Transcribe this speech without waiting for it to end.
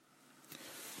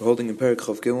We're holding in Perek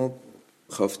Chav Gimel,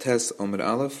 Chav Tes Amud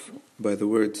Aleph, by the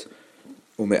words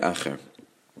Ume'acher.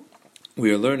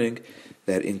 We are learning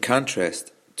that in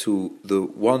contrast to the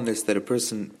oneness that a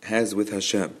person has with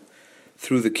Hashem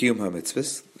through the Kiyum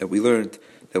HaMitzvahs, that we learned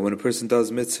that when a person does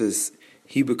mitzvahs,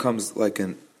 he becomes like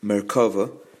a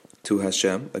Merkava to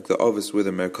Hashem, like the Ovis with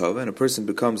a Merkava, and a person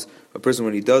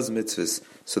when he does mitzvahs,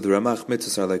 so the Ramach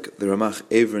mitzvahs are like the Ramach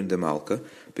Aver and Demalka,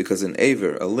 because an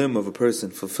Aver, a limb of a person,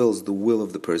 fulfills the will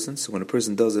of the person. So when a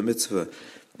person does a mitzvah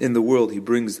in the world, he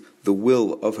brings the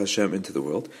will of Hashem into the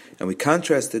world. And we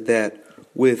contrasted that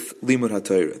with Limud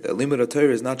HaTorah. That Limud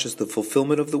HaTorah is not just the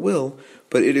fulfillment of the will,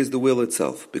 but it is the will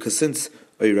itself. Because since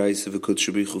Hashem is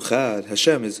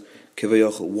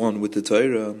Kevayachal, one with the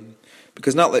Torah,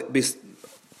 because not like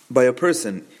by a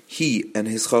person, he and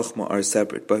his Chachma are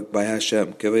separate. By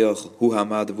Hashem, Kevayachal, Hu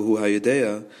Hamad v'Hu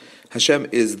HaYedeya, Hashem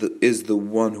is the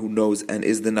one who knows and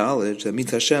is the knowledge. That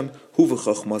means Hashem, Hu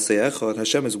v'Chachma Se'echad,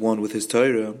 Hashem is one with his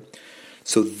Torah.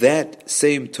 So that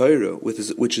same Torah,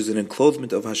 which is an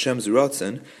enclosement of Hashem's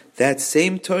Ratzon, that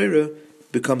same Torah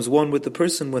becomes one with the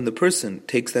person when the person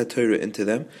takes that Torah into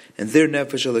them, and their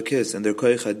Nefesh Elokis, and their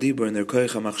Koich HaDibur, and their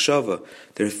Koich HaMachshava,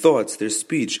 their thoughts, their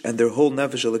speech, and their whole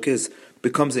Nefesh Elokis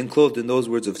becomes enclosed in those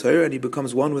words of Torah, and he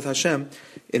becomes one with Hashem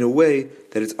in a way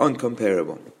that is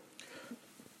uncomparable.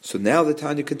 So now the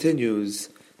Tanya continues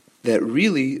that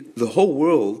really the whole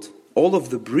world, all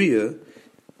of the Bria,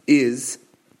 is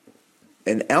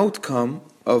an outcome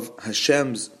of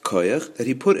Hashem's koyach that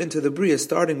He put into the Bria,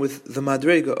 starting with the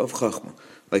Madrega of Chachma.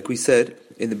 Like we said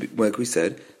that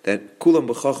Kulam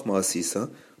b'Chachma Asisa,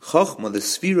 Chachma, the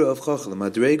Sphira of Chachma, the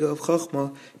Madrega of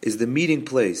Chachma, is the meeting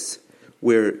place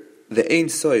where the Ein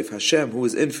Sof, Hashem, who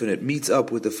is infinite, meets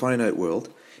up with the finite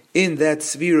world. In that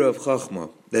Sphira of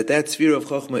Chachma, that Sphira of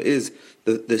Chachma is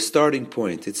the starting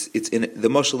point. It's in the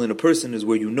mashal in a person is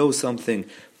where you know something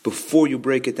before you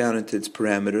break it down into its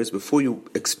parameters, before you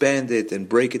expand it and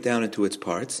break it down into its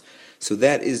parts. So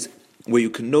that is where you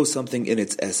can know something in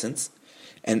its essence.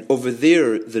 And over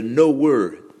there, the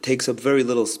knower takes up very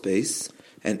little space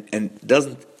and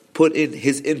doesn't put in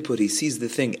his input. He sees the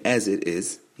thing as it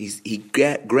is. He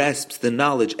grasps the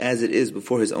knowledge as it is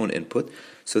before his own input.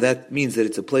 So that means that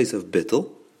it's a place of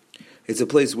bittul. It's a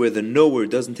place where the knower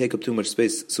doesn't take up too much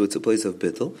space, so it's a place of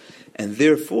bittul. And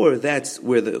therefore, that's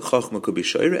where the chachma could be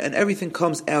shoyra, and everything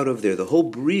comes out of there. The whole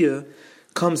bria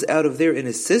comes out of there in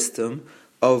a system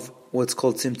of what's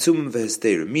called tzimtzumim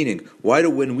v'hestera. Meaning, why do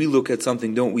when we look at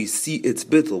something don't we see its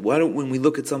bittul? Why don't when we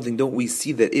look at something don't we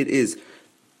see that it is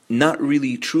not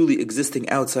really truly existing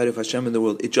outside of Hashem in the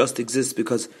world? It just exists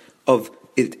because of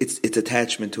its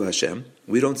attachment to Hashem.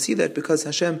 We don't see that because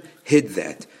Hashem hid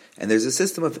that. And there's a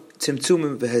system of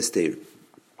tzimtzumim v'hester.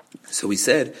 So we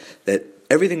said that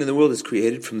everything in the world is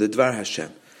created from the Dvar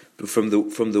Hashem, from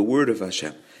the word of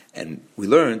Hashem. And we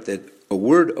learned that a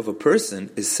word of a person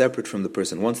is separate from the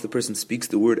person. Once the person speaks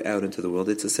the word out into the world,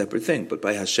 it's a separate thing. But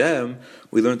by Hashem,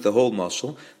 we learned the whole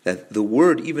mashal, that the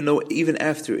word, even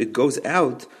after it goes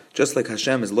out, just like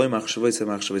Hashem is loy machshavos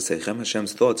seichem,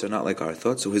 Hashem's thoughts are not like our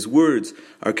thoughts, so His words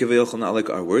are kivayachol not like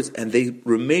our words, and they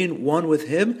remain one with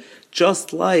Him,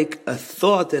 just like a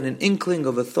thought and an inkling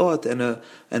of a thought and a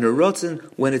rotzen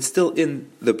when it's still in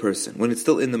the person, when it's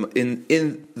still in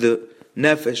the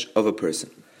nefesh of a person.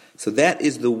 So that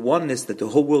is the oneness that the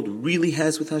whole world really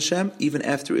has with Hashem, even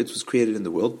after it was created in the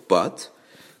world, but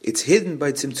it's hidden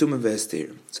by tzimtzum and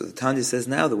v'hester. So the Tanya says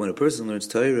now that when a person learns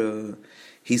Torah,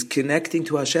 he's connecting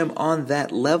to Hashem on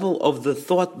that level of the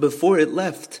thought before it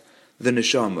left the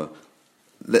neshama,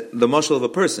 the mashal of a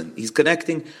person. He's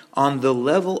connecting on the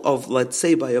level of, let's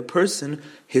say, by a person,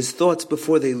 his thoughts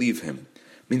before they leave him.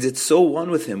 Means it's so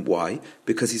one with him. Why?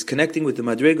 Because he's connecting with the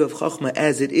madrega of Chachma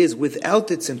as it is, without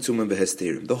the tzimtzum and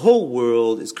v'hesterim. The whole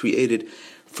world is created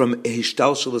from a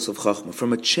hishtalshalos of Chachma,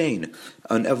 from a chain,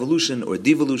 an evolution or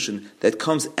devolution that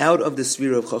comes out of the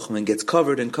sphere of Chachma and gets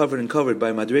covered and covered and covered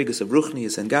by madregas of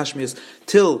Ruchnius and Gashmius,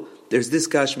 till there's this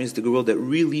Gashmius, the world that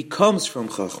really comes from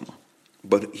Chachma.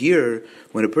 But here,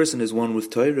 when a person is one with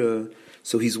Torah,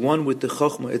 so he's one with the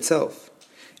Chachma itself.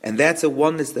 And that's a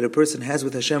oneness that a person has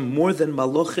with Hashem more than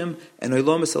Malachim and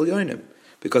Olam Elyonim.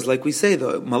 Because like we say,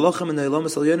 the Malachim and Olam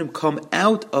Elyonim come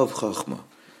out of Chachma.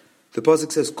 The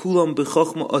pasuk says, "Kulam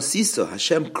b'Chachma asisa."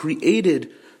 Hashem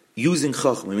created using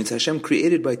Chachma. It means Hashem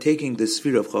created by taking the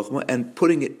sphere of Chachma and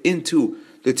putting it into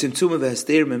the tzimtzum of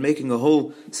Hesterim and making a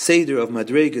whole seder of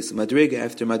madregas, madrega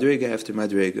after madrega after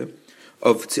madrega,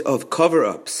 of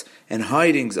cover-ups and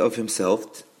hidings of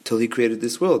Himself till He created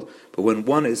this world. But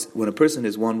when a person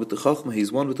is one with the Chachma,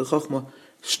 he's one with the Chachma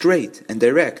straight and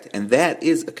direct, and that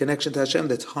is a connection to Hashem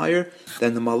that's higher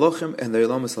than the Malachim and the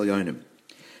Olam Elyonim.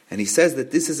 And he says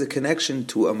that this is a connection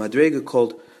to a madrega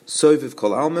called Soviv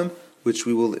Kol Almim, which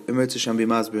we will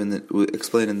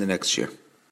explain in the next year.